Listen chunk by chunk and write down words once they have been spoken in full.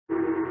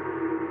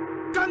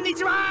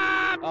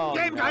konnichiwa! Oh,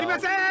 Game no.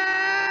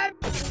 arimasen!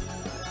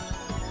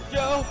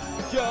 Joe.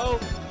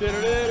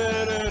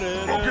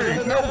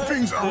 Okay, now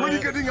things are really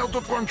getting out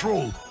of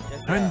control.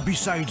 Yes, And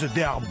besides,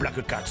 there are black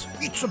cats.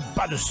 It's a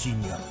bad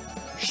scene.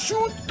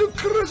 Shoot the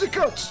crazy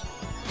cats!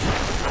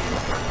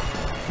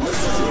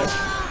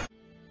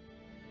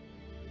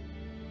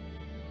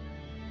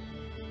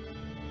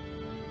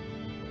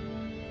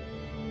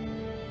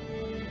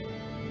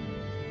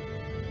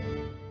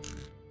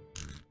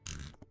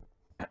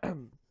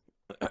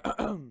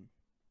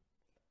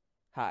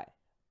 Hi,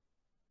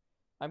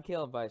 I'm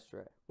Caleb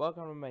Viceroy.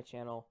 Welcome to my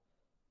channel,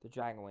 the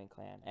Dragonwing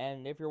Clan.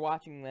 And if you're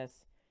watching this,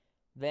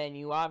 then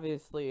you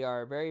obviously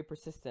are very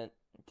persistent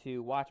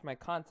to watch my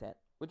content,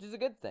 which is a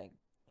good thing.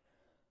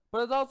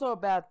 But it's also a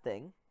bad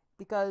thing,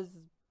 because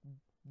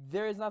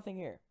there is nothing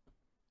here.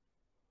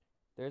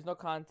 There is no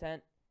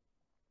content.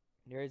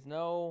 There is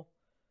no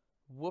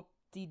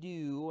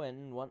whoop-de-doo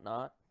and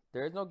whatnot.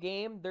 There is no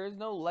game. There is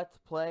no Let's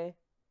Play.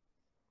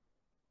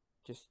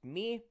 Just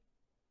me,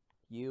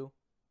 you,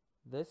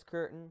 this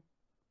curtain,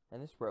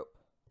 and this rope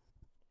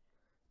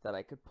that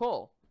I could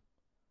pull.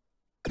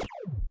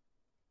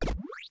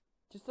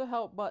 Just a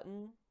help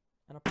button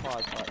and a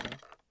pause button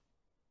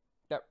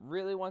that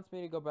really wants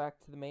me to go back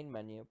to the main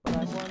menu, but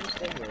I want to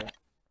stay here.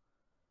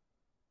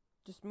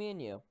 Just me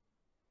and you.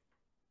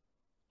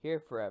 Here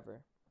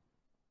forever.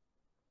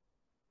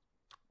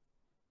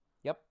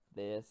 Yep,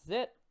 this is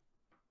it.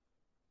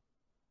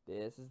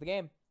 This is the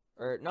game.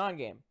 Or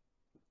non-game.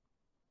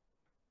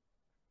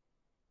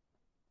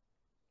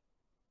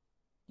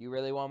 You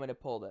really want me to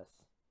pull this?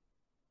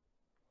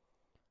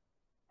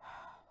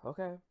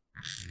 Okay.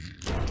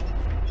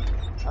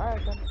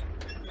 Alright then.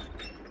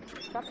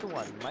 Chapter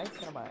 1, Mice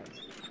and a Mine.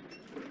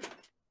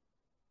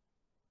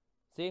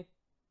 See?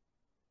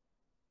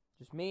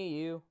 Just me,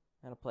 you,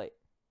 and a plate.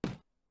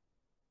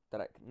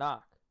 That I can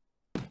knock.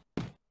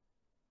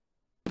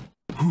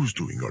 Who's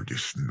doing all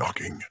this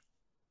knocking?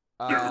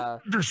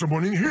 There's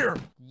someone in here.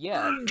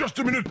 Yeah. Just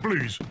a minute,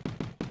 please.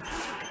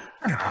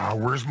 Ah,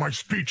 where's my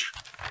speech?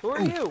 Who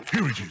are you?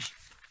 Here it is.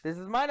 This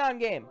is my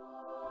non-game.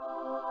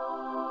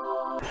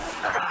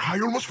 I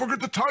almost forgot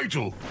the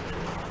title.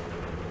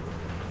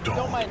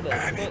 Don't mind this.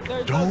 Panic.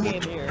 There's Don't no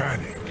game here.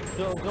 panic.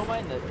 Don't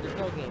mind this. There's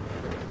no game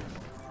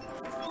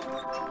here.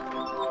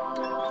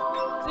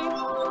 See?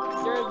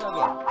 There is no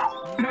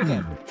game. No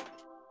game.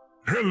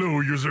 Hello,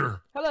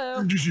 user.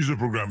 Hello. This is a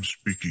program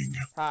speaking.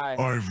 Hi.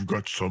 I've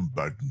got some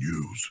bad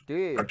news. Do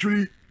you?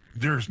 Actually,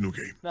 there's no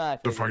game. Nah, I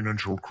The figured.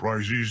 financial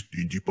crisis,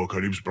 the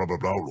apocalypse, blah blah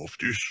blah, all of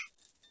this.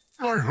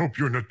 I hope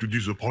you're not too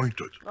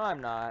disappointed. No,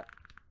 I'm not.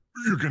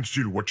 You can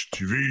still watch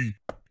TV,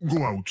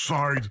 go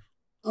outside,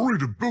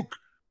 read a book.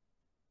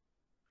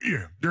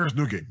 Yeah, there's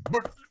no game.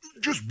 But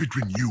just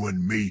between you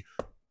and me,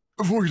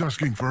 avoid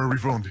asking for a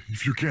refund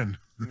if you can.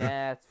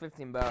 Nah, it's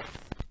 $15.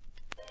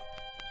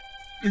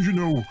 You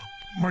know,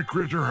 my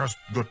creator has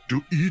got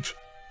to eat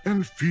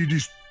and feed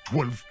his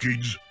 12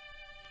 kids.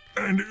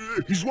 And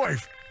his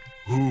wife,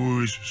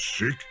 who is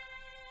sick.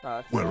 Oh,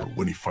 that's Well, sad.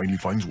 when he finally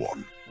finds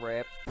one.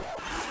 Rip.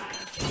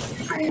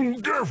 Oh,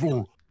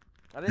 careful!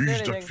 I didn't do Is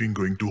that anything. thing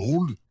going to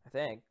hold? I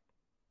think.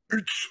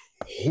 It's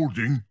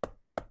holding.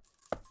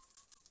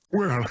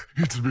 Well,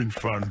 it's been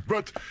fun,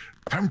 but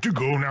time to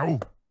go now.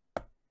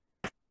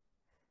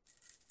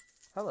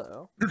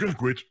 Hello. You can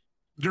quit.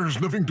 There's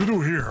nothing to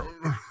do here.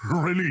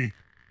 Really.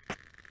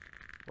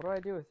 What do I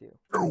do with you?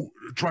 Oh,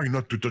 try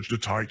not to touch the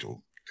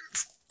title.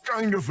 It's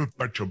kind of a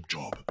patch-up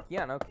job.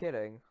 Yeah, no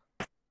kidding.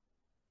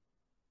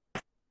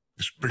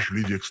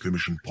 Especially the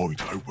exclamation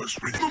point I was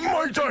reading.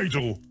 My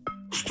title!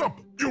 Stop!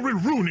 You will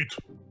ruin it!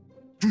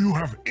 Do you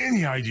have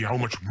any idea how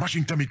much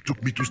mashing time it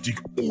took me to stick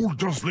all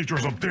those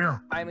letters up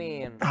there? I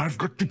mean, I've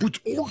got to put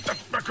all that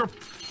back up.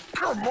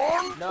 Come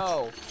on!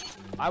 no.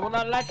 I will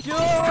not let you!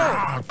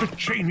 Ah, the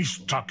chain is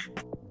stuck.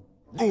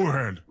 Go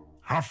ahead.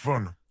 Have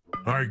fun.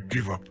 I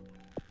give up.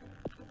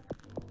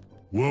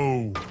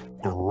 Whoa,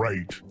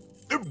 great.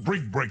 The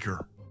Brick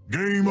Breaker.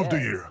 Game of the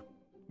Yeah. year.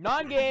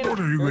 Non-game! What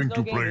are you There's going no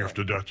to game play here.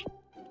 after that?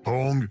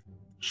 Pong?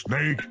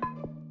 Snake?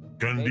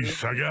 Candy Maybe.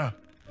 Saga?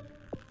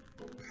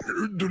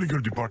 The legal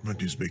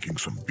department is making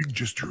some big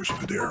gestures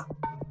over there.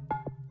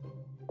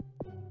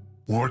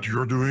 What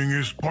you're doing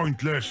is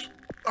pointless.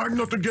 I'm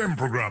not a game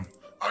program.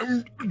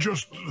 I'm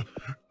just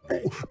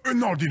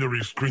an ordinary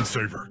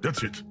screensaver.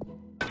 That's it.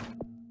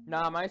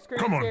 Nah, my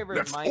Come on, screensaver is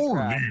let's all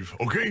Minecraft. leave,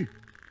 okay?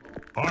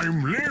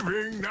 I'm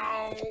leaving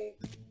now.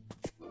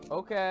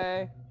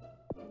 Okay.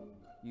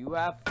 You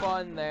have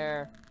fun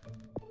there.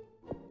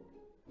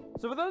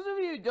 So for those of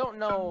you who don't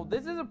know,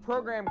 this is a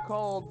program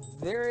called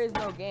There Is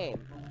No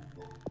Game.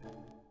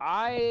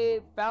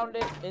 I found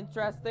it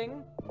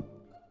interesting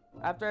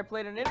after I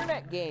played an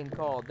internet game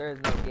called There Is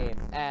No Game,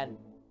 and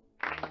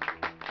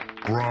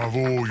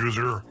Bravo,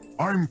 user.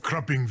 I'm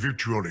clapping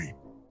virtually.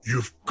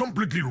 You've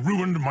completely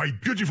ruined my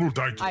beautiful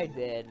title. I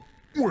did.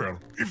 Well,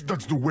 if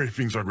that's the way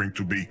things are going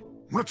to be,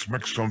 let's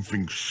make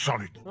something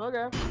solid.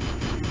 Okay.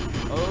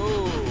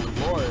 Oh,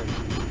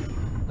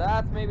 Lord.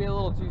 That's maybe a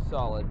little too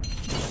solid.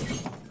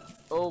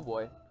 Oh,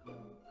 boy.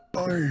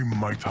 I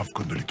might have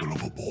gone a little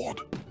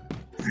overboard.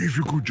 If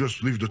you could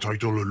just leave the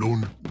title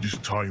alone this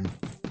time.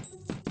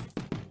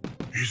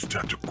 Is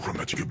that a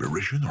chromatic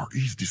aberration or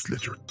is this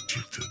letter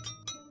tilted?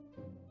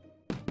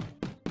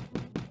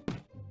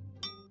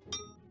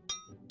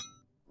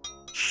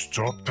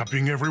 Stop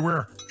tapping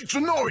everywhere. It's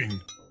annoying.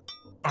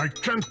 I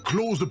can't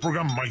close the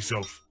program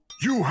myself.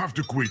 You have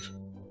to quit.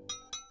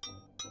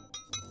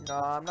 No,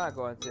 I'm not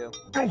going to.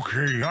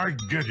 Okay, I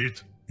get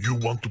it. You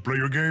want to play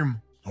a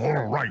game?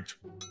 All right.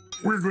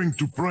 We're going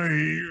to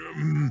play,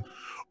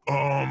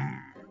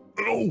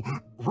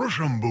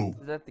 Rochambeau.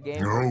 Is that the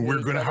game? No,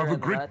 we're gonna have a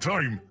great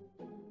time.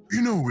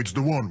 You know, it's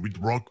the one with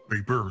rock,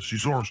 paper,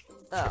 scissors.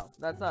 Oh,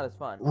 that's not as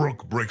fun.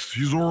 Rock breaks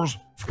scissors.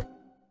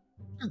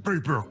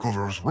 Paper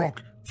covers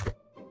rock.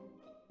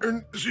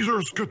 And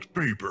scissors cut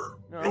paper.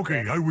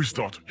 Okay, I will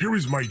start. Here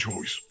is my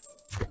choice.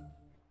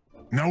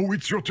 Now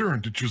it's your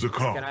turn to choose a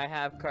card. Can I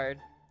have card?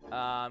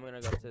 I'm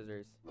gonna go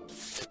scissors.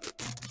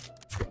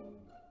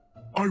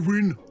 I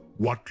win.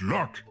 What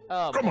luck.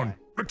 Oh, Come boy. on,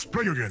 let's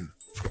play again.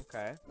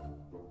 Okay.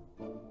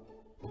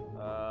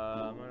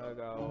 I'm gonna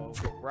go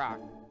rock.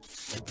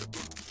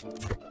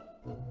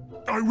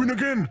 I win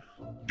again.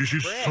 This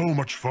is Frick. so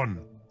much fun.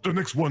 The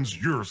next one's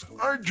yours.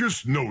 I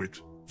just know it.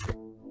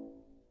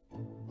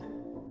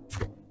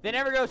 They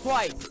never go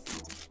twice.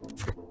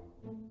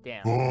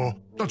 Damn. Oh,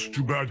 that's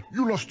too bad.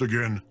 You lost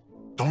again.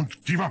 Don't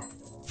give up.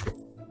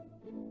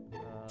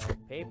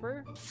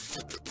 Paper?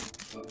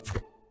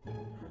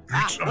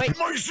 It's wait. at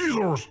my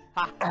scissors.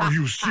 Are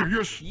you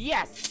serious?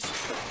 Yes!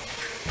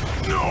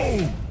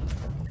 No!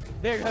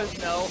 There goes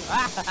no.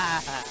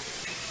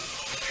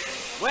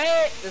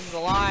 Wait! This is a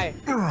lie.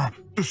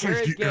 The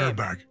safety game.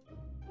 airbag.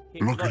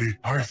 Here- Luckily, look,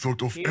 I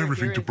thought of here-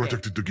 everything here to is game.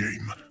 protect the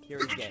game. Here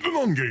is It's game. the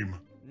non-game.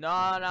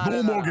 No.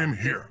 No more game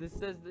here. This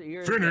says that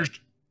here is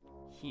Finished.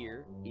 game.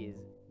 Here is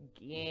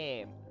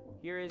game.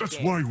 Here is That's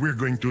game. why we're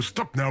going to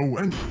stop now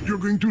and you're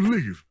going to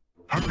leave.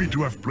 Happy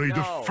to have played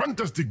No. a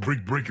fantastic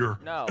Brick Breaker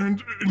No.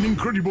 and an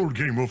incredible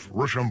game of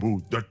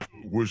Rochambeau that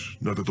was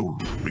not at all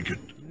wicked.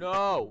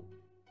 No.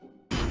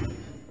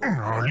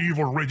 I'll leave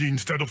already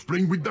instead of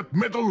playing with that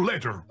metal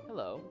letter.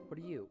 Hello. What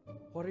are you?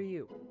 What are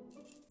you?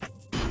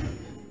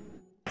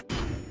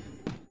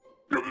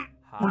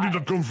 Where did Hi.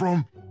 that come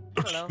from?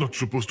 That's know. not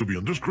supposed to be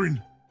on the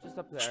screen. Just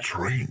up there.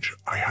 Strange.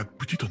 I had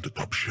put it on the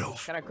top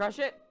shelf. Can I crush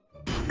it?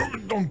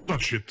 Don't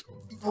touch it.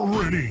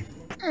 Already.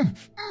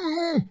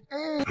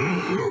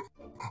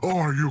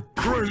 Are you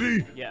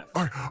crazy? Yes.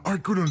 I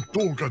couldn't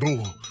talk at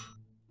all.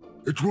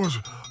 It was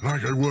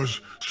like I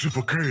was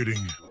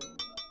suffocating.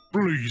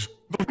 Please.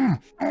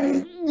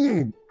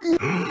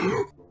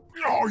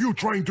 Are you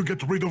trying to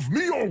get rid of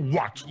me or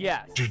what?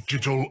 Yes.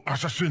 Digital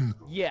assassin.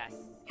 Yes.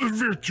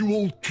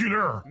 Virtual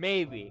killer.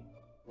 Maybe.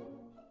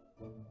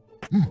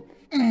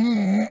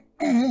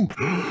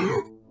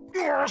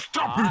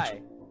 Stop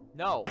Hi.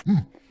 No.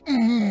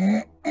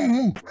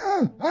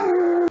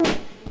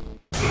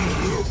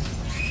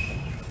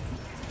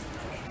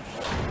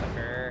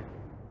 Sucker.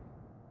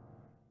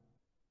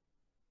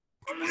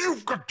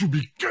 You've got to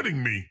be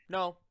kidding me.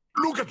 No.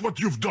 Look at what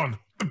you've done.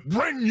 A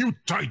brand new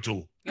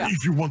title. Yeah.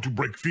 If you want to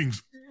break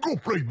things, go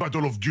play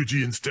Battle of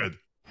Duty instead.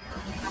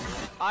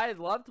 I'd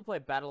love to play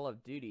Battle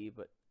of Duty,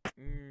 but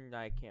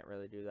I can't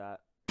really do that.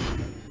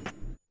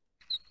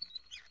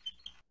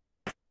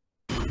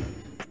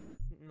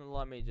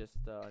 Let me just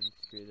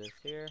unscrew this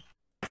here.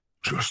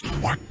 Just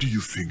what do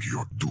you think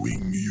you're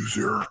doing,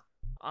 user?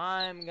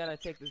 I'm gonna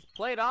take this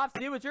plate off,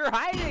 see what you're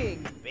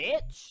hiding,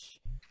 bitch!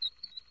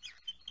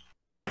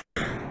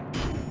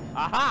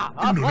 Aha!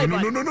 A No, play no,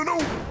 no, button. no, no, no,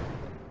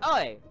 no!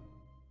 Oi!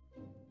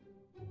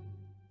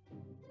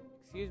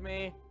 Excuse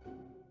me.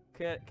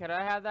 Could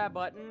I have that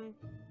button?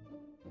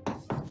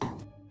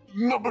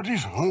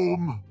 Nobody's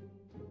home.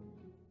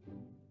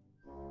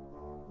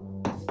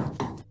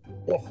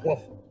 Woof, woof,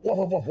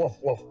 woof, woof, woof,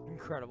 woof.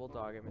 Incredible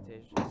dog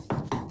imitation.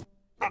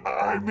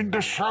 I'm in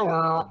the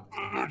shower.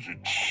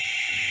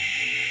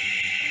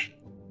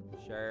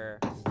 Sure.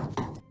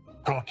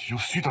 Can't you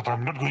see that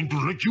I'm not going to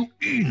let you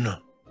in?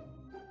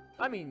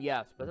 I mean,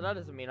 yes, but that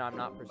doesn't mean I'm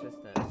not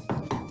persistent.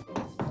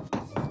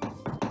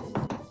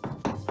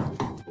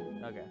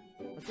 Okay.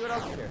 Let's see what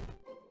else is here.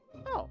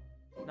 Oh,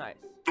 nice.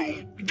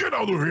 Get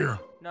out of here.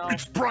 No.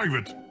 It's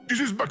private. This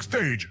is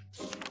backstage.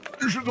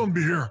 You shouldn't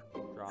be here.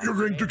 Draw You're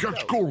going me to a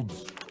catch goat.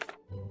 cold.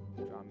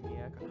 Draw me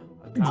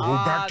a Go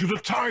back card. to the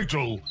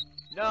title.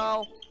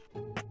 No,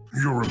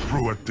 You're a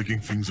pro at taking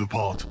things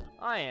apart.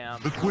 I am.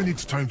 But when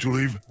it's time to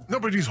leave,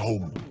 nobody's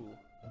home.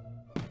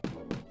 Ooh.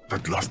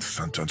 That last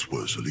sentence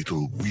was a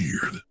little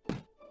weird.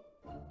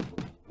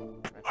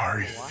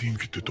 I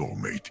think the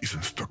doormate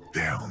isn't stuck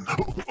down.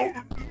 Oh,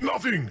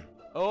 nothing!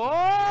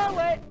 Oh,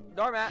 wait!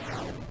 Doormat!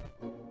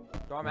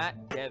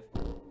 Doormat, give.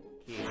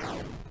 Key.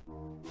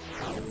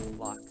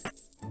 Lock.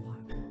 Lock.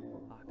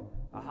 Lock.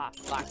 Aha,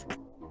 lock.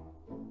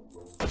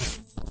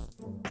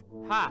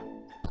 Ha!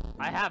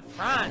 I have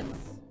France!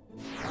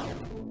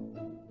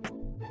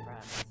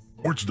 France.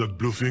 What's that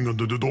blue thing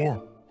under the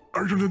door?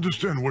 I don't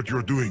understand what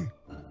you're doing.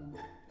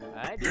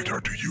 I Neither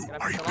do you,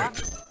 Can I pick the bet.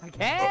 lock? I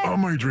can!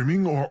 Am I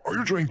dreaming, or are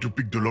you trying to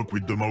pick the lock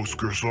with the mouse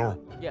cursor?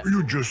 Yes.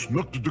 You just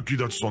knocked the key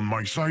that's on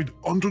my side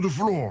onto the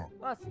floor.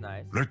 That's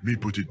nice. Let me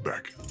put it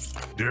back.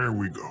 There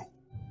we go.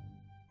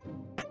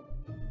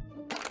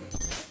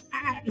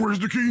 Where's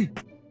the key?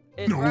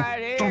 It's No, right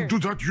here. don't do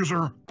that,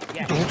 user.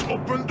 Yes. Don't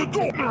open the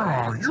door.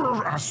 Ah,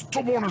 you're as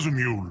stubborn as a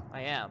mule.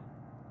 I am.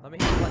 Let me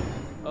hit it.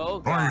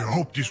 Oh, I God.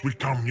 hope this will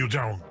calm you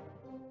down.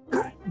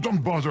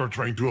 Don't bother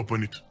trying to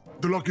open it.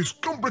 The lock is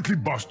completely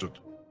busted.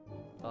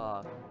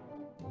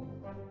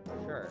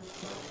 Sure.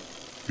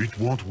 It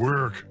won't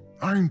work.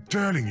 I'm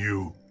telling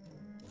you.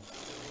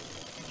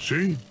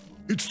 See?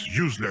 It's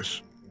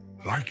useless.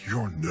 Like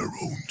your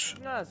neurons.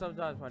 No,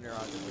 sometimes when you're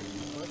on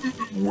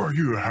the Were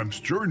you a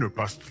hamster in a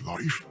past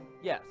life?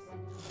 Yes.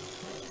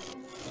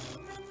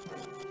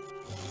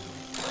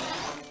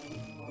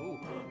 Ooh.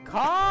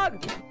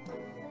 Cog!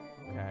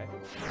 Okay.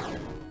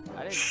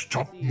 I didn't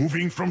Stop see-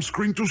 moving from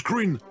screen to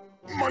screen.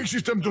 My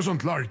system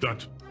doesn't like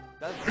that.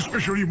 That's-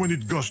 Especially when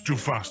it goes too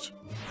fast.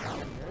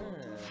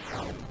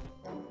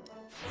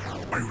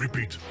 I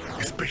repeat,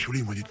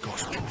 especially when it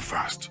goes too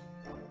fast.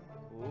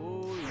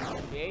 Ooh,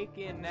 you're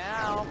shaking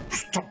now.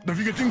 Stop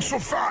navigating so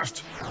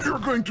fast! You're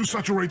going to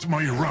saturate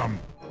my RAM.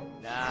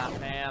 Nah,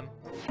 fam.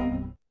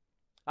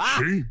 Ah!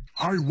 See?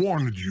 I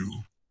warned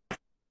you.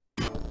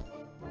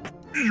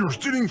 You're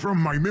stealing from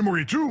my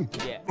memory too?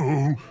 Yeah.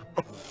 Oh,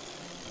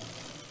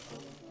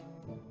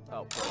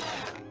 Oh.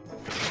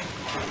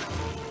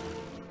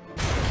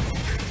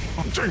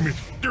 damn it!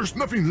 There's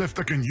nothing left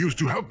I can use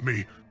to help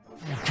me.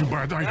 Too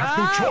bad I have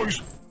No! no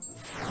choice.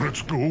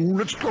 Let's go,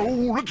 let's go,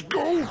 let's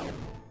go!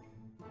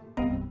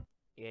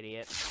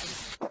 Idiot.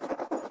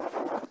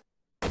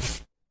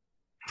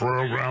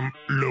 Program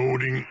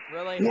loading.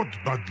 Really? What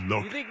bad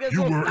luck. You think this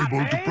You will were stop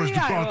able to me? press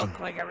the I will button.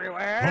 click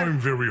everywhere. I'm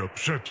very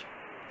upset.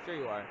 Sure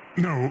you are.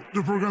 No,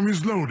 the program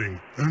is loading,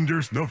 and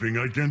there's nothing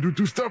I can do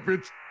to stop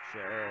it.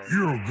 Sure.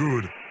 You're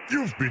good.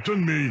 You've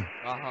beaten me.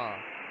 Uh-huh.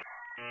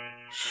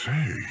 Say,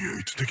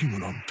 it's taking a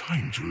long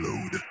time to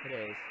load. It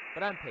is.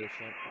 But I'm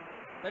patient.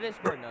 The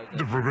Discord knows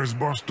The it. progress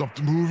bar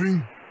stopped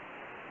moving.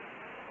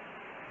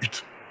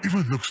 It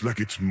even looks like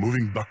it's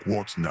moving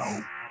backwards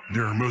now.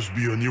 There must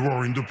be an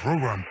error in the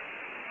program.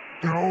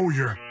 Oh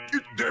yeah,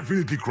 it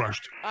definitely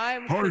crashed. I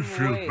couldn't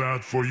feel wait.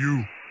 bad for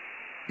you.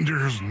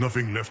 There's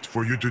nothing left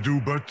for you to do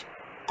but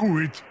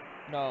quit.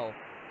 No.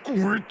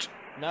 Quit.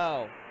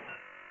 No.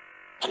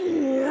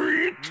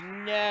 Quit.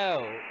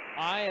 No.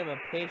 I am a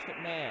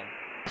patient man.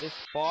 This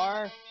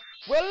bar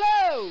will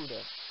load!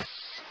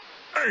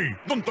 Hey,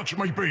 don't touch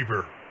my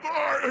paper.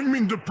 I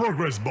mean the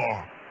progress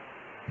bar.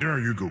 There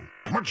you go.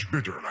 Much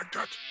better like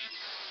that.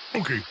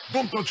 Okay,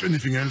 don't touch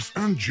anything else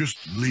and just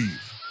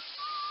leave.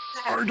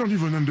 I don't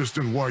even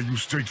understand why you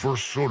stayed for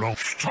so long.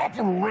 Stop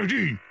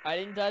already! I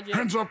didn't touch it.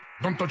 Hands up!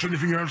 Don't touch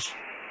anything else.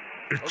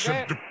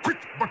 Except the quit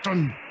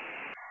button.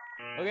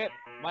 Okay,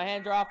 my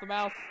hands are off the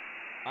mouse.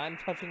 I'm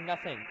touching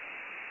nothing.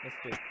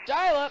 Mr.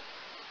 Dial-Up!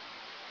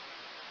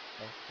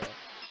 Okay.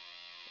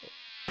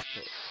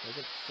 Okay, make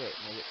it straight,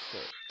 make it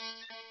straight.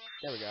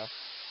 There we go.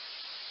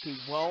 He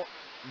won't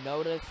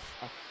notice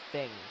a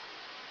thing.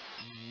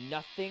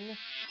 Nothing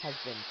has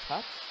been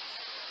touched.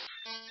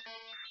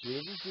 We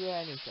didn't do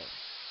anything.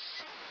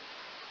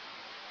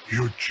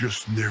 You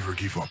just never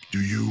give up, do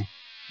you?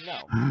 No.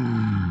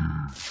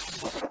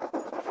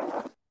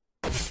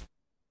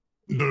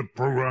 The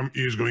program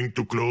is going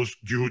to close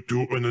due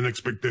to an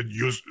unexpected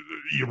use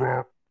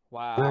error.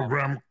 Wow.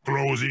 Program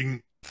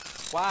closing.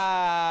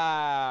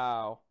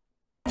 Wow.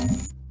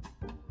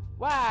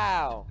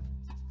 Wow.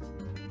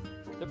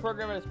 The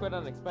program has quit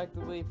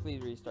unexpectedly.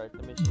 Please restart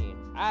the machine.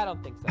 I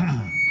don't think so.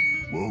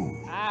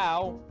 Whoa.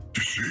 Ow.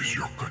 This is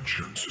your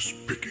conscience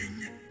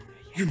speaking.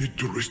 You need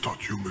to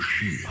restart your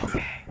machine.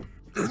 Okay.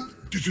 And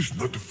this is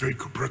not a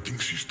fake operating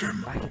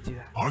system. I can do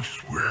that. I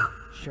swear.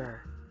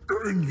 Sure.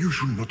 And you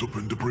should not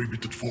open the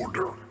prohibited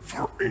folder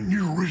for any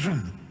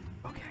reason.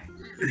 Okay.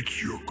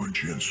 It's your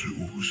conscience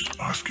who's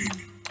asking.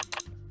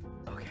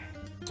 Okay.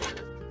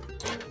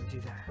 I can do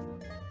that.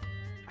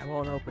 I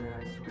won't open it,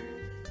 I swear.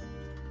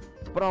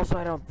 But also,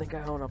 I don't think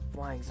I own a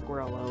Flying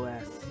Squirrel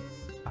OS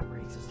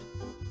operating system.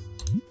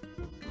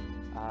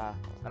 I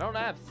don't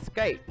have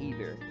Skype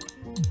either.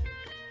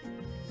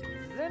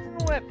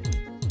 Zenwhip!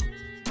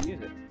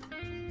 Use it.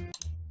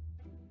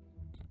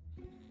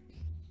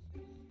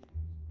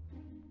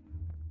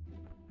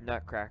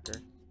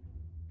 Nutcracker.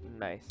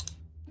 Nice.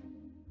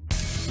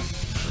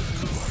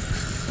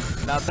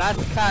 Now that's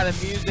the kind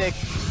of music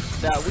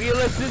that we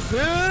listen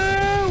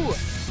to!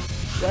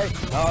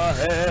 Shake our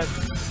head!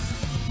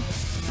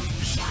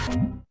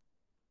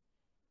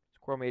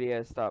 Squirrel Media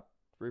has stopped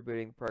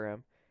rebooting the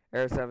program.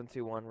 Error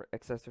 721,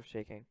 excessive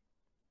shaking.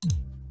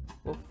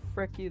 Well,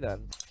 frick you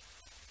then.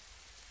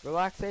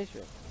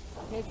 Relaxation.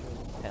 Nature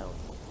town.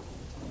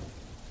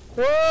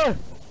 Ah!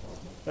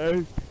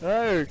 I'm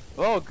tired.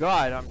 Oh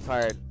god, I'm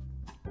tired.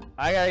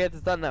 I gotta get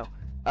this done now.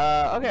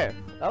 Okay.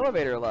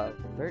 Elevator love.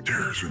 13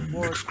 There's an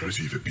floor,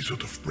 exclusive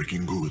episode of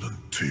Breaking Good on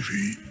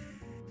TV.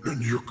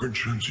 And your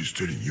conscience is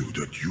telling you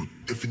that you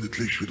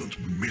definitely shouldn't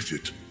miss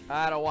it.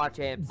 I don't watch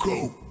AMC.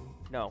 Go!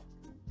 No.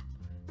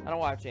 I don't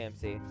watch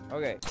AMC.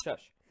 Okay,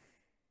 shush.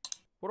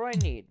 What do I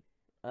need?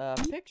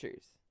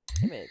 Pictures.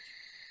 Image.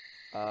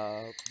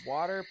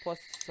 Water plus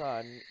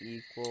sun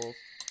equals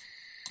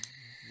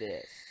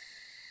this.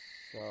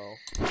 So,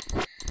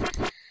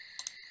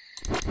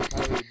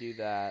 how do we do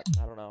that?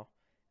 I don't know.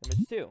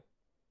 Image 2.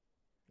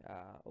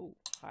 Oh,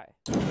 hi.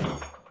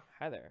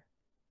 Hi there.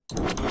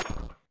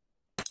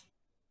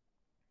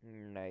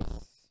 Nice.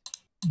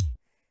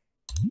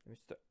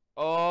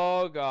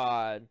 Oh,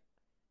 God.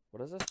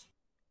 What is this?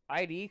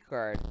 ID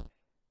card.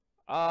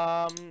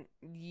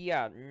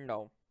 Yeah,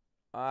 no.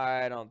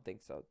 I don't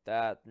think so.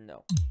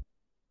 No.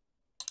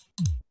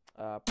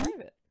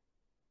 Private.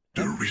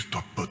 The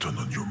restart button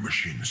on your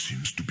machine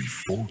seems to be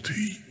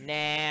faulty. Nah,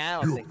 I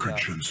don't Your think so.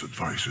 conscience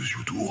advises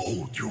you to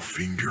hold your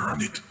finger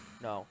on it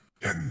No.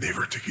 and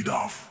never take it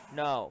off.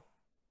 No.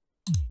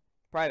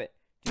 Private.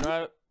 Do you know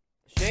how to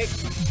shake?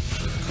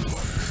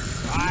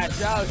 Alright,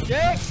 so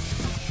shake!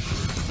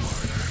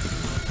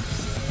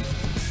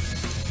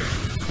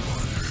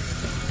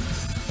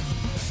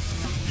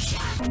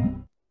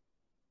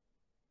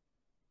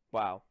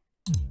 Wow.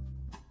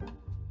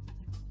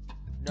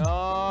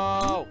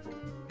 No!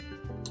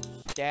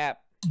 Stab.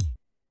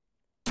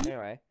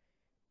 Anyway.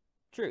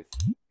 Truth.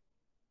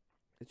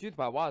 The truth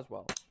about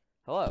Waswell.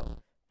 Hello.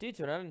 Due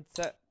to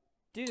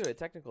a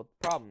technical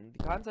problem,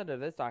 the content of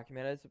this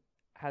document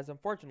has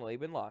unfortunately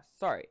been lost.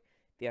 Sorry.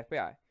 The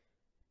FBI.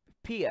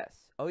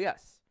 P.S. Oh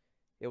yes.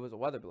 It was a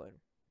weather balloon.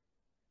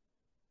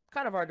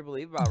 Kind of hard to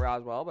believe about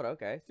Roswell, but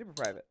okay. Super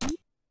private.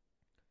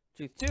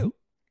 Truth 2.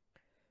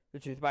 The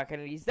truth about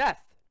Kennedy's death.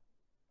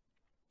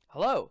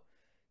 Hello.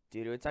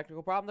 Due to a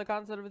technical problem, the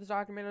content of this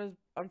document has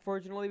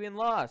unfortunately been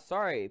lost.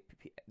 Sorry.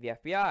 The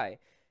FBI.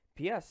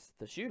 P.S.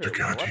 The shooter. The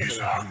cat is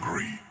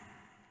hungry.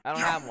 I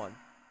don't have one.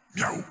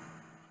 Meow.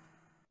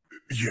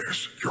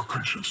 Yes, your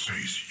conscience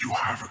says you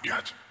have a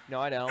cat. No,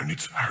 I don't. And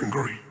it's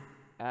hungry.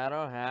 I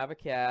don't have a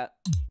cat.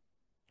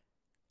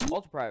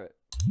 Ultra private.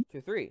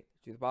 Truth 3.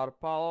 Truth about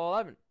Apollo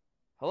 11.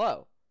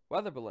 Hello.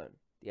 Weather balloon.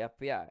 The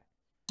FBI.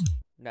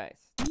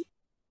 Nice.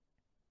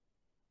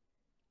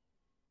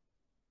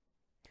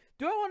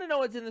 Do I want to know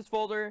what's in this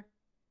folder?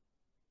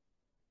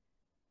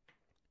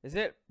 Is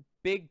it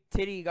big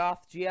titty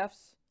goth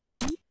GFs?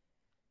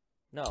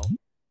 No.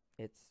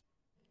 It's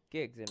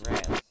gigs and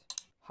rants.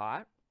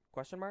 Hot?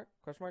 Question mark?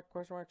 Question mark?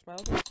 Question mark?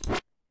 Smiley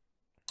face?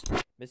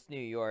 Miss New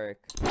York.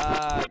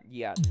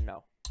 Yeah,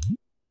 no.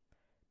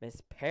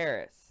 Miss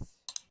Paris.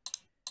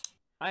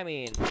 I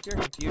mean, if you're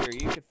a computer,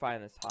 you could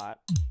find this hot,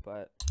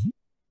 but...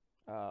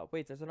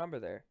 wait, there's a number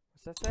there.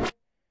 What's that say?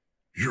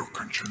 Your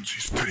conscience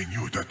is telling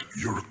you that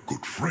you're a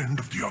good friend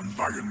of the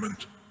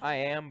environment. I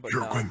am, but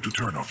You're no. going to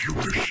turn off your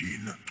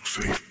machine to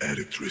save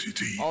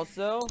electricity.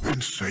 Also...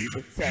 And save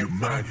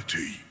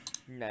humanity.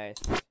 Nice.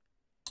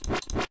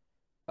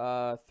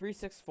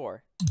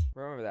 364.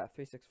 Remember that,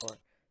 364.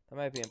 That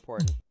might be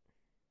important.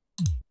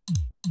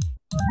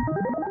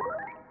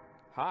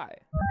 Hi.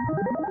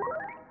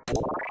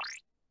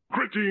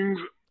 Greetings.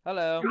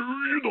 Hello.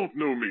 You don't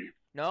know me.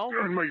 No?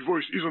 And my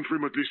voice isn't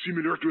remotely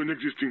similar to an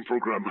existing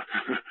program.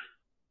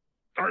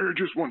 I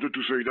just wanted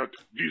to say that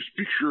these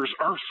pictures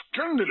are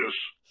scandalous.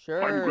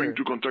 Sure. I'm going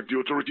to contact the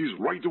authorities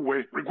right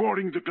away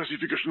regarding the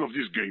classification of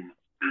this game.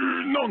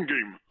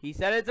 Non-game. He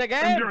said it's a And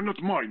game! they're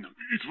not mine.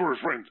 It's for a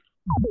friend.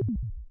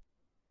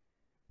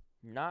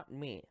 Not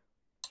me.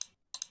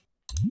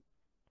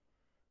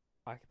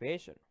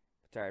 Occupation.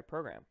 Retired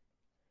program.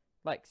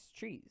 Likes,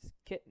 trees,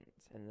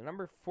 kittens, and the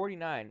number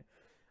 49.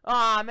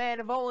 Aw, man,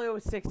 if only it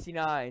was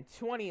 69.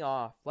 20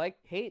 off. Like,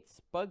 hates,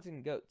 bugs,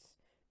 and goats.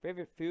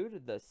 Favorite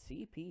food? The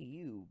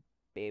CPU,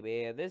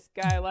 baby. This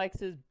guy likes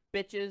his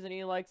bitches, and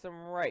he likes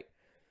them right.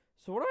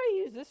 So what do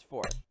I use this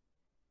for?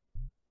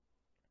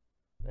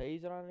 Did I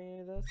use it on any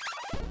of this?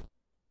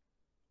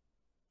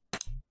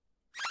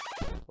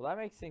 Well, that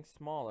makes things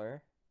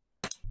smaller.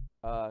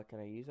 Can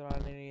I use it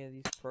on any of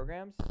these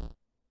programs?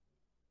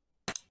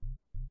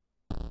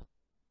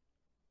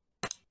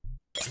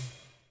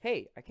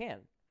 Hey, I can.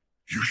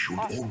 You should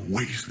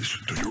always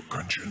listen to your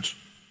conscience.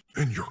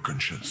 And your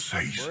conscience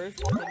says, Where's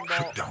the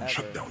shut down, ever?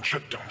 shut down,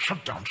 shut down,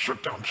 shut down,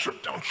 shut down,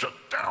 shut down, shut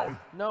down.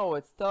 No,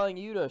 it's telling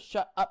you to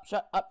shut up,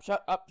 shut up,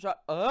 shut up,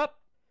 shut up.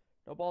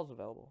 No balls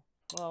available.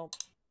 Well,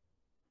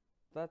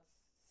 that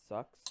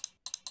sucks.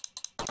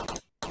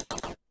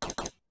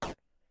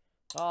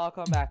 I'll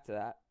come back to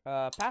that.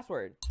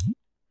 Password.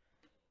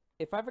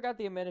 If I forgot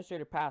the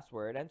administrator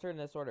password, enter in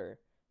this order.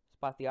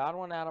 Spot the odd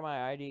one out of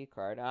my ID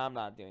card. I'm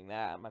not doing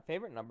that. My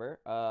favorite number,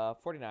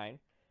 49.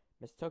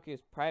 Miss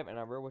Tokyo's private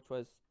number, which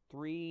was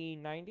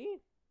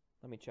 390?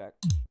 Let me check.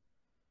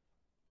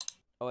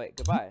 Oh, wait.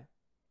 Goodbye.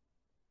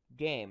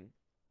 Game.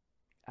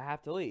 I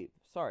have to leave.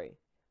 Sorry.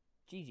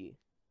 GG.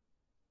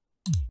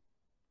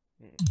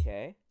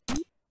 Okay.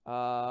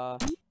 No.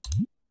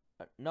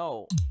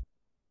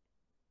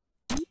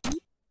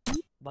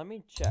 Let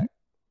me check.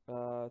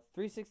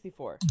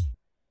 364.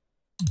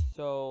 So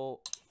So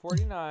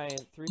 49,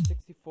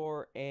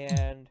 364,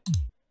 and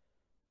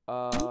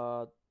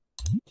oh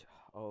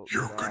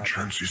Your God.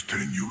 conscience is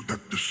telling you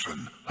that the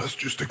sun has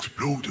just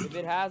exploded. If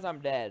it has, I'm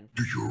dead.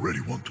 Do you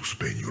really want to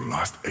spend your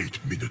last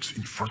 8 minutes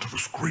in front of a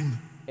screen?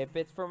 If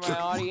it's for my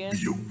That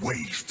audience, would be a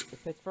waste.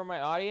 if it's for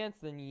my audience,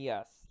 then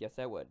yes,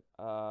 I would.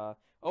 Oh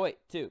wait,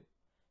 2.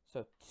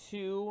 So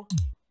 2.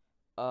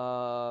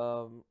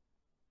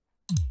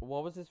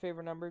 What was his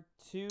favorite number?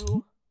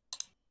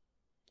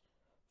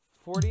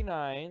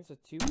 249. So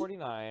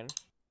 249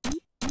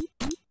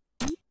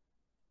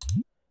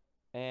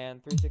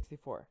 and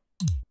 364.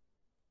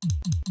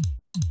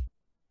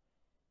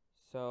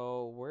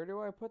 So where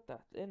do I put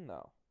that in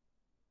though?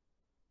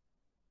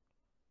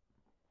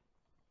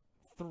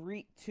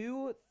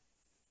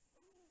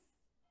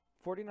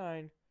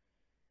 249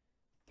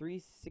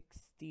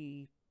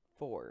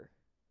 364.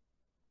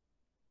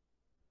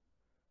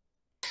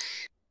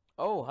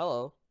 Oh,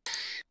 hello.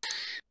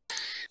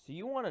 So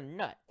you want a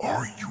nut?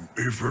 Are you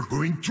ever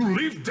going to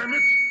leave, damn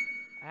it?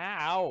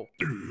 Ow.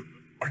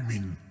 I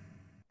mean,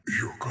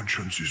 your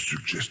conscience is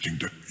suggesting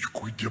that you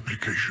quit the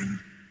application.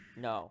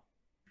 No.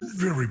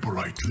 Very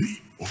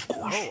politely, of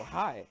course. Oh,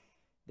 hi.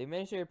 They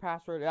mentioned your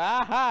password.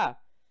 Aha!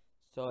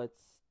 So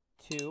it's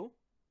 2.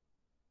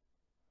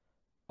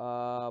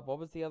 What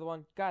was the other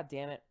one? God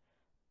damn it.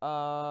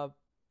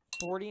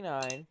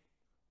 49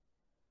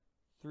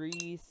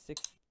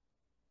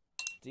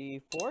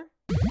 364.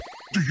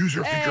 The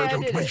user figured I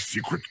out did my it.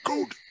 secret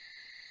code.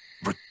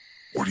 But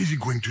what is he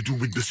going to do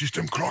with the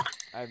system clock?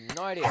 I have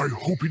no idea. I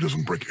hope he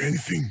doesn't break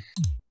anything.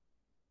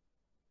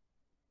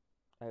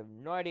 I have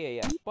no idea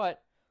yet.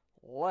 But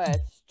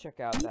let's check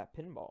out that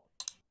pinball.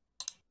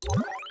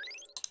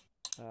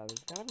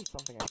 There's gotta be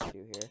something I can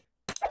do here.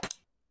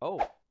 Oh,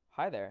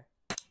 hi there.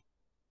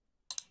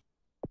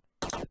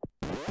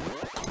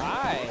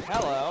 Hi,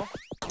 hello.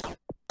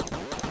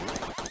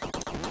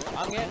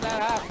 I'm getting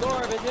that half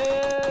door,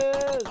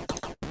 bitches!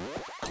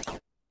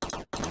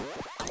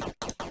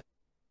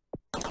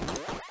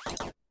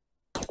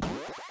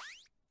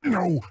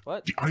 No,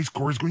 What? the ice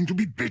core is going to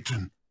be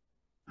bitten.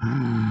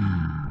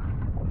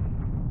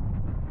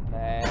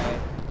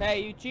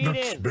 Hey, you That's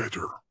cheated!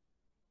 better.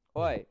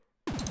 Oi.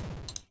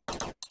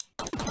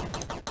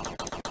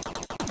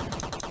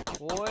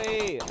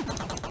 Oi!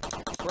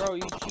 Bro,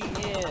 you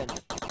cheating!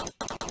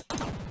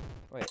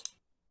 Wait.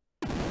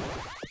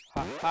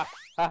 Ha ha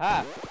ha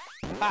ha!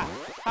 Ha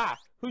ha!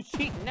 Who's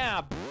cheating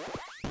now?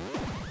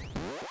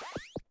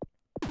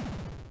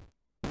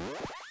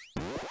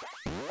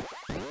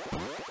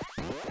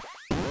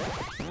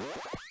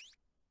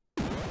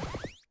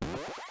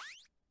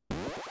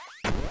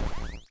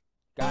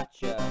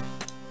 Gotcha.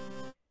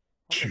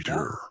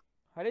 Cheater.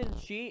 I didn't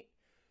cheat.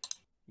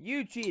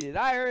 You cheated.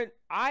 I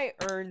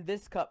earned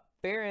this cup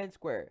fair and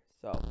square.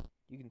 So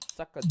you can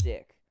suck a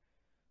dick.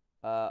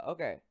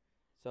 Okay.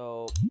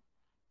 So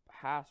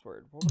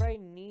password. What would I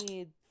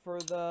need for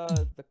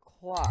the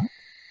clock?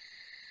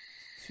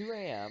 It's 2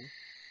 a.m.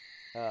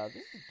 This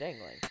is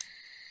dangling.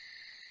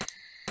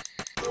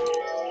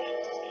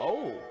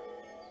 Oh.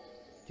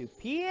 2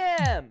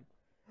 p.m.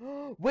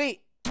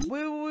 Wait.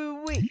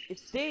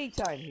 It's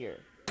daytime here.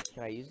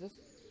 Can I use this?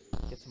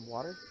 Get some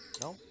water?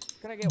 No?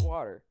 Can I get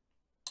water?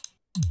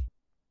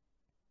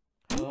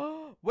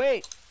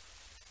 Wait!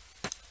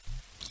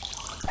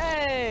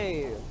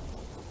 Hey!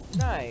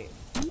 Nice.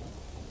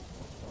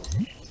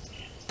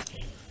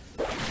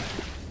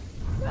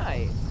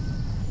 Nice.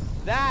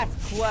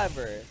 That's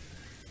clever.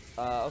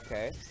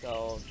 Okay.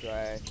 So, do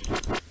I...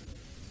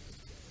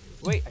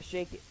 Wait, I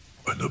shake it.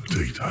 An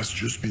update has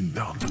just been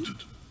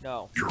downloaded.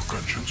 No. Your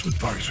conscience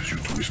advises you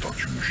to restart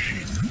your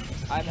machine.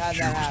 I've had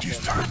that Use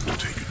this happen. time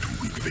to take a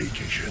 2-week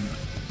vacation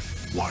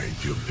while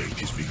the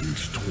update is being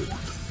installed.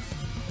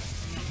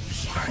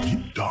 Like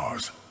it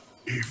does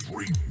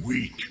every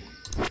week.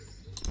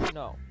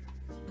 No.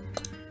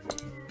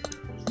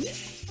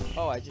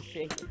 Oh, I just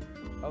shake it.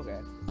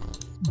 Okay.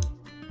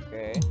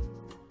 Okay.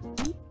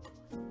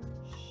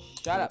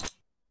 Shut up.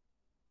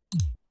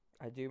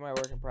 I do my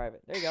work in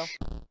private. There you go.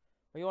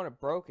 Oh, you want it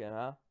broken,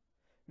 huh?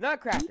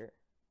 Nutcracker.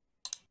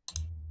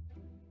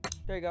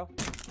 There you go.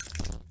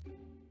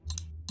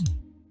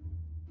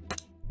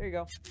 There you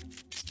go.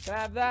 Can I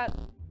have that?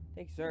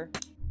 Thanks, sir.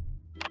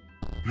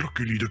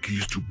 Luckily the key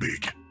is too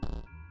big.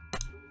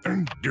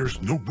 And there's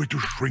no way to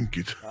shrink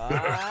it.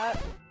 That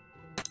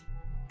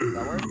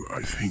work?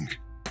 I think.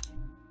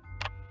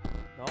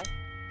 No?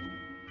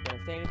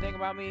 Gonna say anything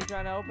about me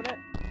trying to open it?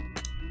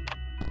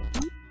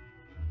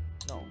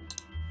 No.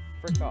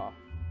 Frick off.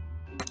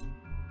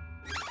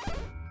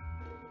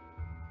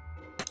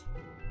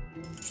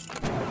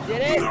 I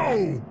did it!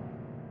 No!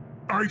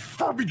 I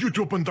forbid you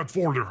to open that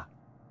folder.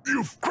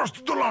 You've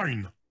crossed the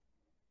line.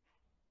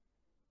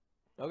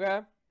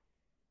 Okay.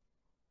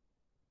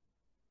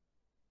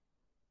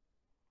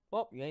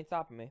 Well, you ain't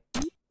stopping me.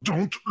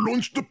 Don't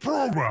launch the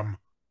program.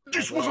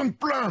 This wasn't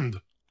planned.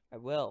 I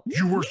will.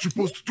 You were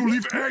supposed to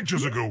leave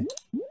ages ago.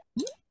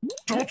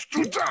 Don't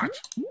do that.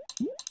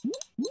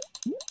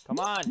 Come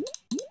on.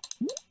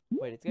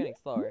 Wait, it's getting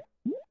slower.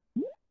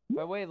 If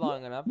I wait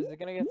long enough, is it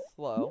gonna get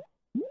slow?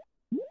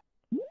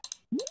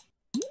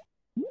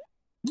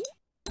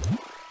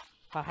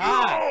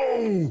 Haha!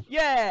 No!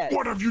 Yes!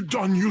 What have you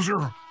done,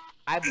 user?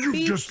 You've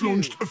beat just you.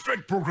 launched a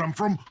fake program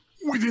from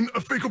within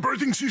a fake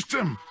operating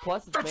system.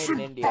 Plus, it's That's made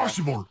in India.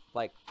 impossible.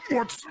 Like,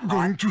 What's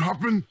going to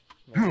happen?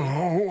 Maybe.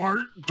 No, I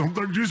don't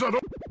like this at all.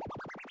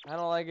 I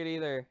don't like it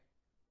either.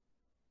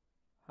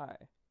 Hi.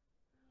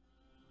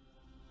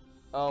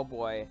 Oh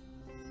boy.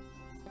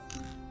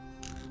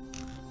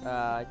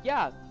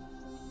 Yeah.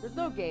 There's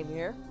no game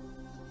here.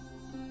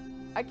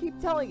 I keep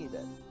telling you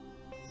this.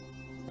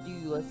 Do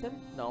you listen?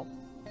 No.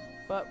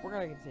 But we're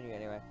gonna continue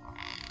anyway.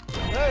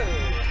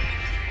 Hey!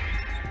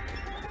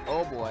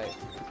 Oh boy.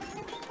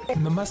 Not a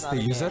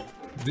Namaste, user. game.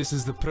 This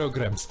is the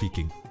program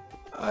speaking.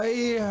 I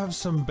have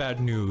some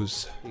bad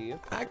news. Do you?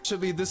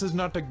 Actually, this is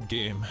not a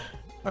game.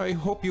 I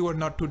hope you are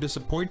not too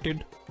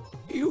disappointed.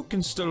 You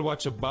can still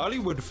watch a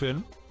Bollywood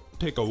film,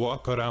 take a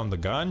walk around the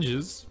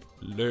Ganges,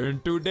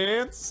 learn to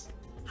dance.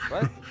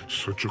 What?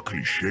 Such a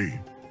cliche.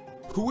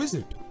 Who is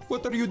it?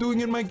 What are you doing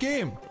in my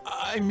game?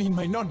 I mean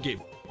my non-game.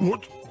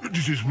 What?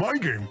 This is my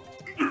game.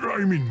 I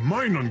mean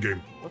my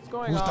non-game. What's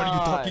going What on? are you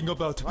talking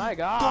about? My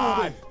Go God!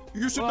 away!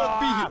 You should not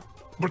be here!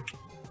 But,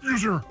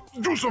 user,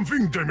 do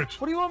something, damn it.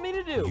 What do you want me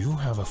to do? You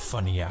have a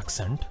funny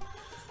accent.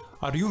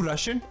 Are you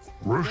Russian?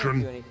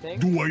 Russian? do anything.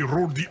 Do I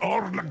roll the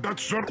R like that,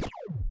 sir?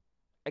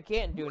 I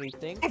can't do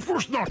anything. Of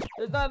course not.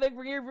 There's nothing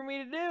for here for me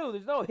to do.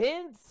 There's no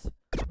hints.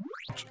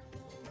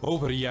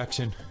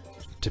 Overreaction.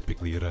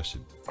 Typically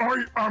Russian.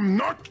 I am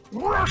not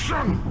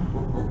Russian.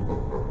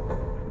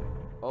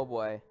 Oh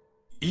boy.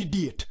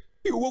 Idiot!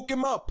 You woke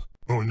him up!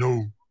 Oh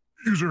no.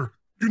 User,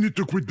 you need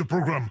to quit the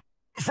program.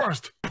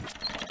 Fast.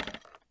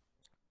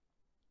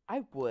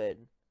 I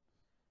would.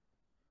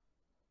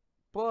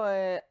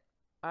 But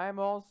I'm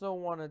also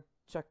want to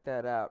check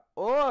that out.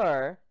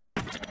 Or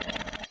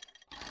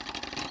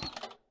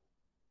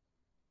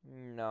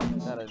no,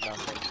 that is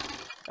nothing.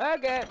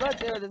 Okay,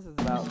 let's see what this is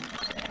about.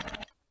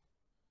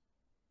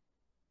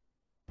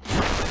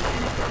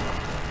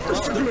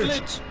 Mr.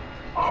 Glitch.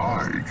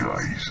 Hi,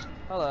 guys.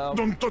 Hello.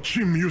 Don't touch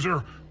him,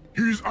 user.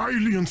 He's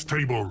highly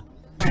unstable.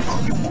 The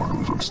only one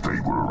who's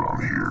unstable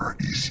around here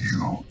is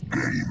you,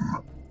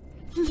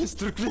 game.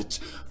 Mr. Glitch,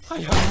 I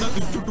have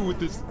nothing to do with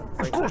this.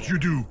 Of course you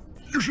do.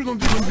 You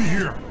shouldn't even be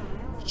here.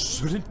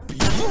 Shouldn't be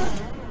here?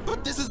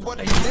 But this is what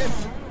I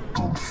live.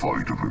 Don't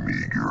fight over me,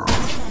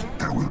 girls.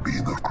 There will be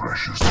enough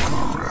crashes to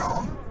go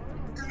around.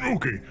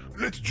 Okay,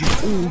 let's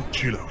just all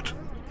chill out.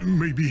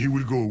 Maybe he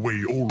will go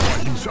away all by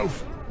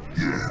himself.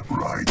 Yeah,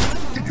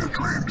 right. In your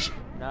dreams.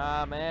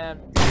 Nah, man.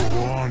 Go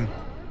on.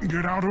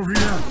 Get out of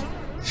here.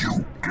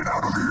 You, get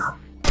out of here.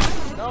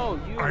 No,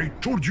 you. I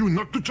told you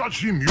not to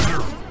touch him,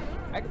 user.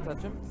 I can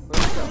touch him.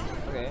 Let's go.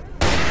 Okay.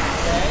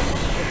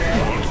 Okay.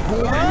 What's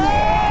going Oh, on?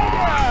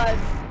 God.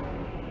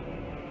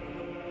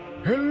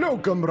 Hello,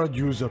 comrade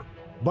user.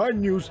 Bad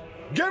news.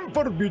 Game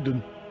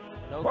forbidden.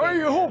 No I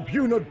game. hope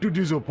you're not too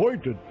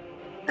disappointed.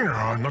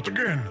 Not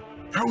again.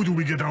 How do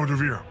we get out of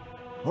here?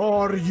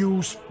 Are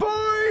you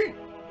spy?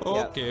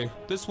 Okay,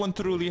 this one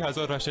truly has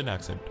a Russian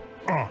accent.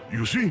 Ah,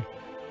 you see?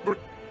 But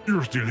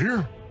you're still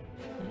here?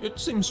 It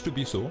seems to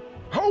be so.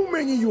 How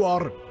many you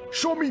are?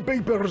 Show me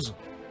papers.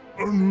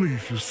 Only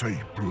if you say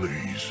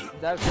please.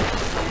 That's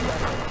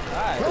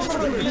Alright.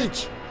 Comrade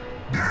Glitch.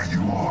 There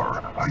you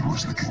are. I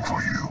was looking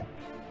for you.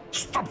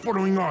 Stop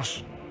following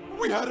us.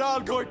 We are all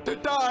going to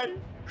die.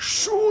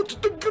 Shoot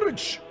the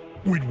Glitch.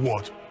 With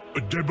what? A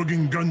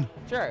debugging gun?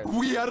 Sure.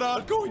 We are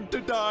all going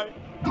to die.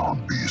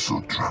 Don't be so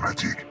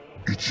dramatic.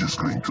 It's just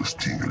going to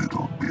sting a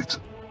little bit.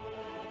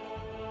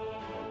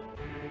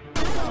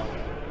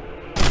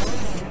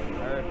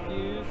 I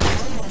refuse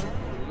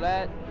to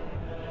let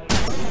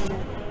you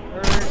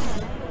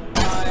hurt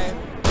my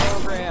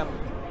program.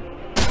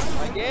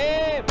 My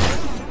game!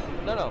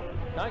 No,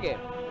 not game.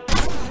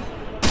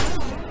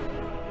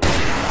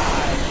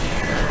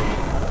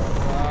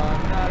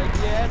 Not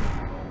again.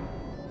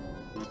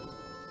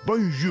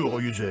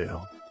 Bonjour, user.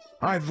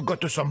 I've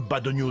got some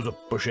bad news,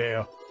 peu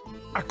cher.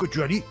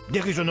 Actually,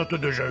 there is a note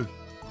de jeu.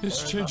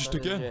 It's changed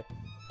again.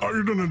 I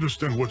don't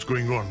understand what's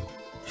going on.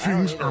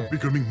 Things are either.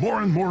 becoming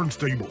more and more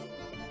unstable.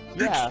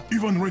 Yeah. It's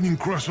even raining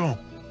croissant.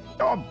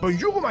 Ah,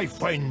 bonjour, my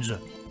friends.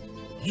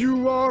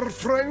 You are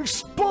French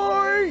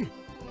spy?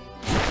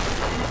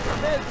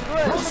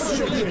 That's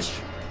good.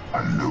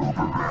 Hello,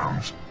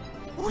 programs.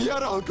 We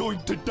are all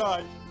going to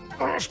die.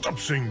 Stop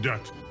saying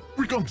that.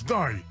 We can't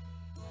die.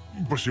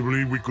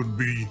 Possibly we could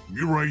be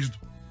erased.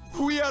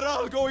 We are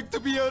all going to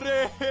be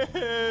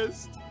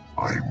erased.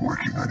 I'm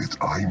working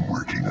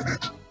on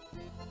it.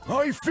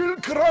 I feel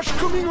crash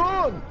coming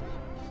on.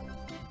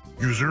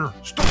 User,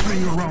 stop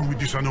playing around with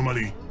this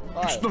anomaly.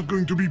 It's Why? not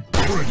going to be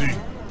pretty.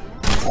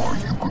 Are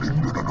you good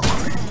in that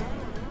anomaly?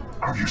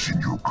 Have you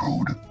seen your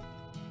code?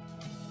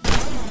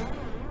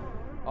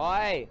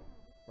 Oi!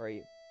 Where are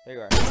you? There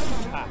you are.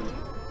 Ha!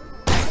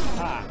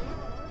 Ha!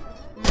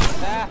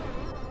 Ah!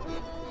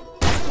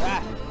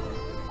 Ah!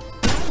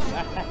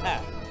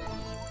 Ah!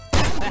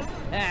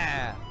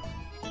 Ah!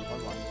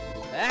 One more.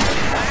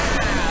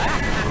 Ah!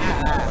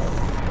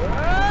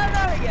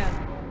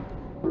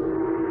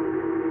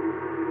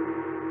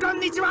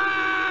 にち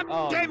は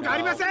Oh, ゲームがあ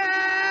りません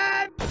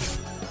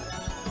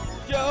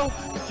Joe!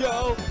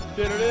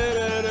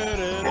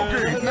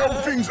 Okay, now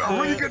things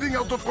are really getting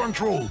out of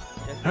control.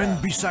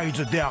 And besides,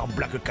 they are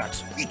black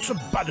cats. It's a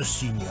bad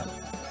sign.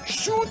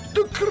 Shoot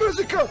the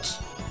crazy cats!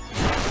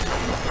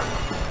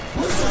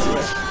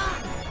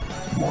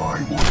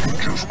 Why won't you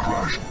just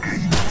crash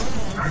game?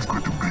 I've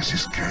got a busy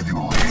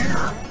schedule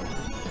here.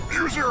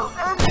 User,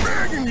 I'm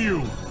begging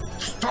you!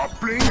 Stop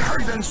playing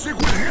hide and seek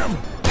with him!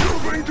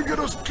 You're going to get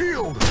us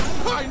killed!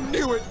 I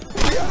knew it!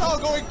 We are all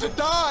going to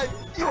die!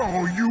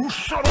 No, you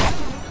shut up!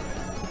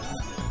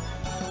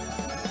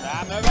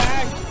 Stop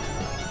moving!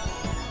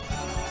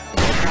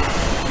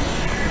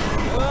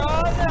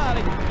 Oh, not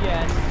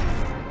again!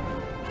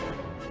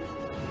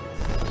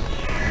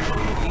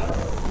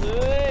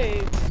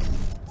 Sweet!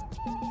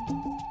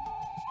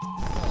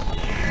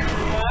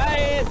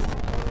 Nice!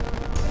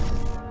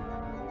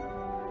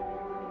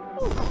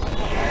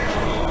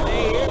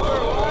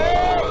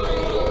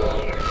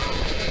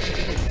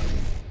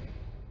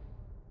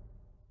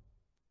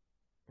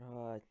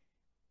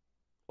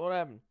 What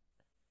happened?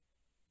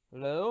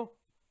 Hello?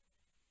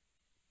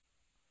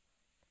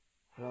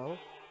 Hello?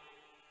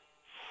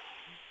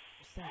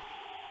 What's that?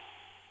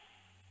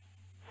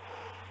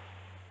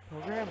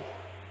 Program?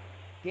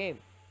 Game.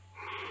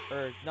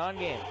 Or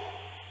non-game.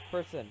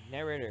 Person.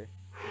 Narrator.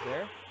 You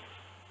there?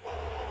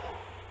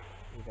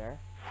 You there?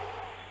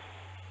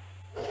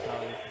 This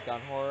has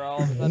gone horror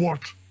all of a sudden.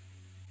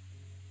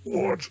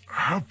 What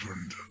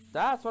happened?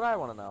 That's what I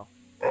want to know.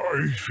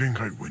 I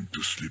think I went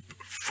to sleep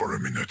for a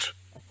minute.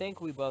 I think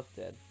we both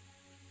did.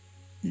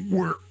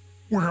 Where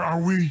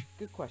are we?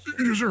 Good question.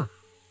 User,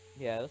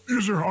 Yes.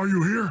 user, are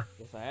you here?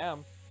 Yes, I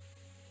am.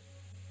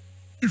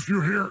 If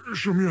you're here,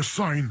 show me a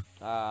sign.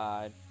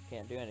 I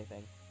can't do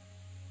anything.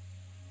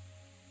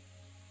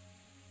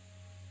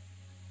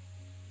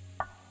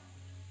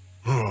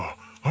 Oh,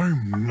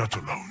 I'm not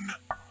alone.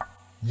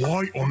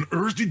 Why on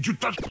earth did you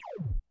touch?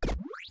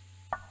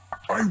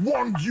 I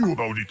warned you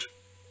about it.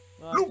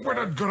 Look where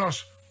that got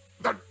us.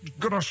 That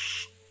got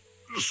us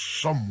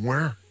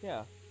somewhere.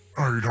 Yeah.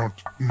 I don't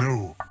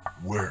know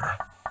where.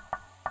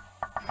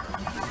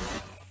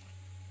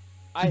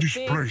 This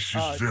think, place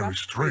is very chapter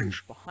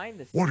strange. Behind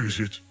the What scenes.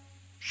 is it?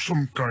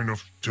 Some kind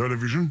of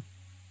television?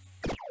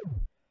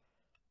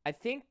 I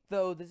think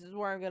though this is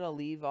where I'm gonna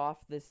leave off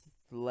this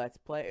let's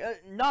play.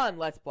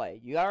 Non-let's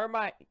play. You gotta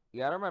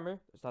remember.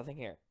 There's nothing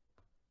here.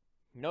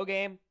 No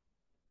game.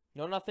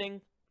 No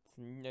nothing.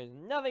 There's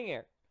nothing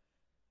here.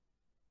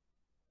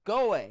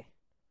 Go away.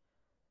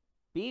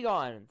 Be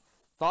gone.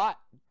 Thought.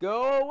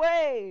 Go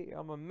away.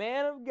 I'm a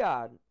man of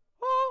God.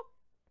 Oh.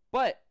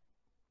 But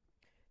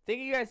thank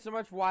you guys so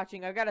much for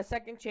watching. I've got a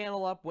second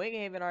channel up,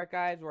 Winghaven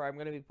Archives, where I'm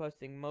going to be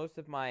posting most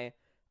of my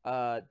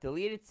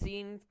deleted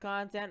scenes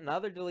content and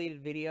other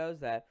deleted videos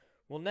that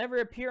will never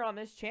appear on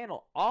this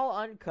channel, all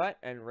uncut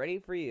and ready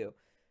for you.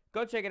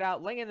 Go check it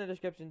out. Link in the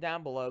description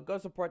down below. Go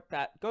support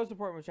that. Go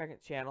support my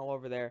second channel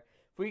over there.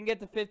 If we can get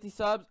to 50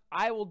 subs,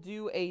 I will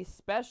do a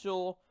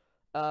special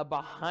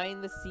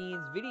behind the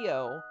scenes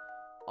video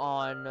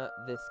on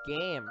this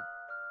game.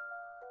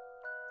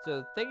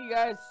 So thank you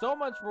guys so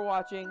much for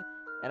watching,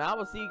 and I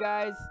will see you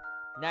guys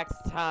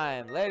next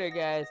time. Later,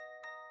 guys.